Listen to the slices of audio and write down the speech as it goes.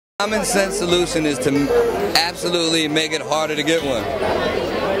Common sense solution is to absolutely make it harder to get one.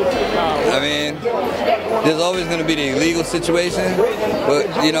 I mean, there's always going to be the illegal situation,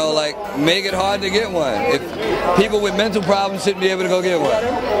 but, you know, like, make it hard to get one. If people with mental problems shouldn't be able to go get one.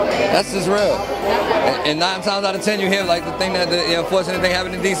 That's just real. And 9 times out of 10 you hear, like, the thing that the unfortunate thing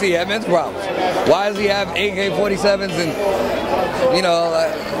happened in D.C., he had mental problems. Why does he have AK-47s and, you know,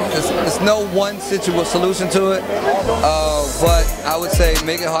 like, there's no one solution to it, but I would say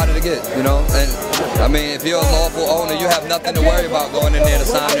make it harder to get, you know. And I mean, if you're a lawful owner, you have nothing to worry about going in there to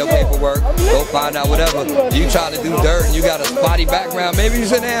sign your paperwork, go find out whatever. You try to do dirt and you got a spotty background, maybe you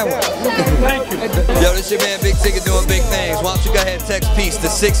shouldn't have one. Thank you. Yo, this your man Big Tigger doing big things. Why don't you go ahead and text peace to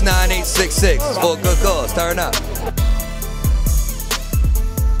 69866 for a good cause. Turn up.